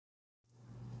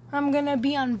I'm gonna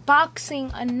be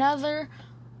unboxing another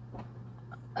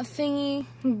thingy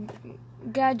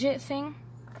gadget thing,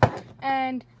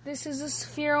 and this is a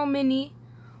Sphero Mini,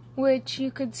 which you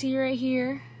could see right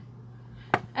here.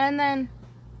 And then,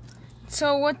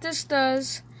 so what this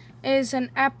does is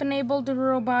an app-enabled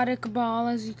robotic ball,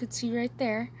 as you could see right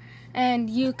there, and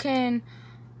you can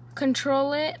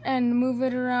control it and move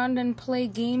it around and play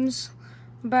games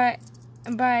with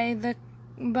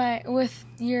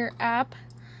your app.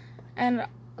 And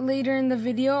later in the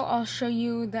video I'll show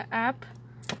you the app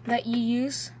that you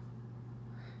use,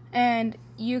 and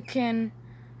the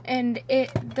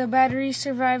battery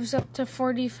survives up to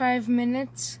 45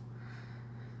 minutes.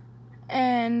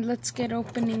 And let's get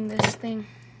opening this thing.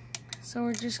 So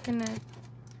we're just gonna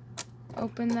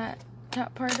open that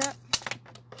top part up,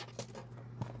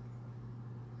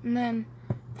 and then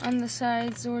on the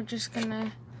sides we're just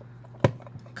gonna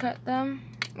cut them,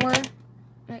 or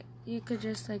you could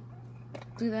just like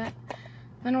do that.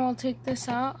 Then we'll take this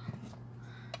out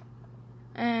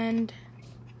and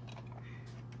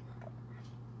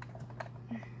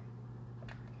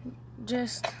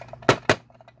just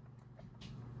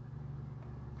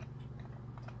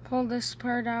pull this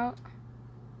part out.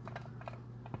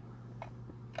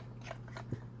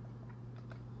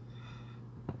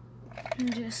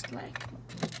 And just like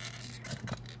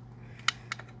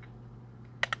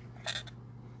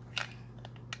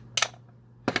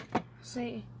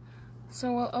see.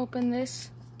 So we'll open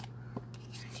this.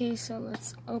 Okay, so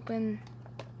let's open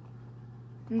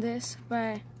this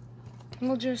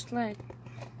we'll just like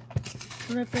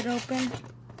rip it open.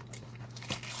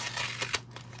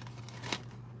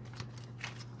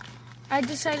 I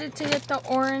decided to get the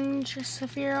orange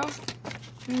sphero,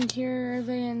 and here are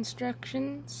the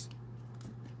instructions.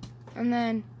 And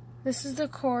then this is the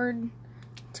cord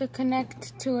to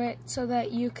connect to it so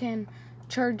that you can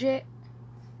charge it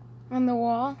on the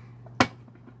wall.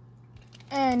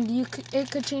 And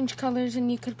it could change colors,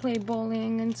 and you could play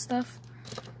bowling and stuff.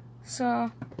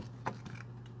 So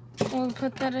we'll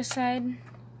put that aside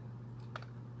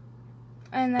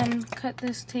and then cut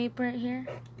this tape right here.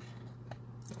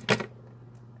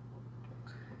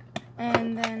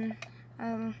 And then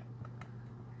I'm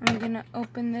gonna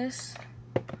open this.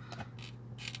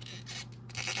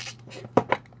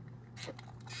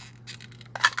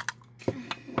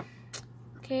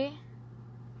 Okay,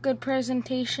 good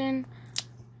presentation.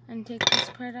 And take this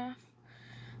part off,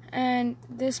 and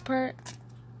this part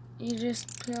you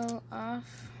just peel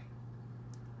off.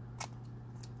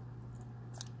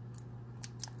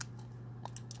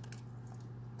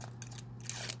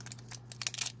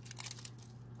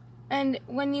 And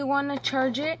when you want to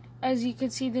charge it, as you can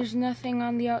see, there's nothing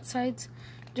on the outsides.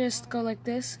 Just go like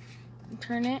this and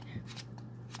turn it.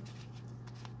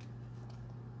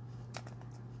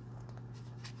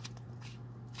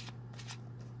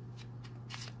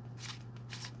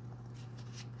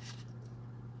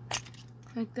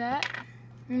 Like that,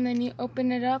 and then you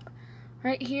open it up.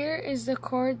 Right here is the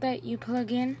cord that you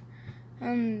plug in,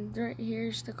 and right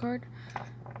here's the cord,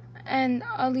 and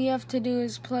all you have to do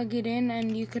is plug it in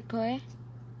and you could play.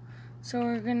 So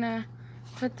we're gonna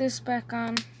put this back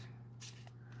on.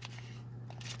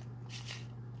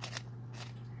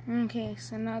 Okay,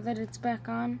 so now that it's back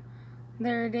on,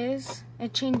 there it is.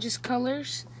 It changes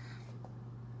colors,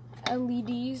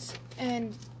 LEDs,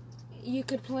 and you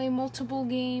could play multiple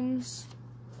games.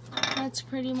 That's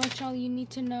pretty much all you need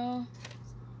to know.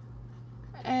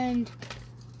 And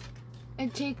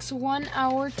it takes 1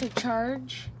 hour to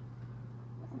charge.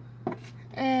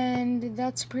 And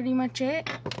that's pretty much it.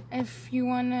 If you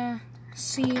wanna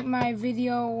see my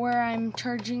video where I'm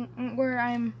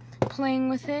playing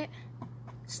with it,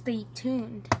 stay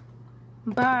tuned.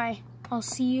 Bye. I'll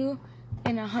see you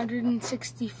in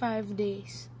 165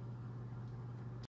 days.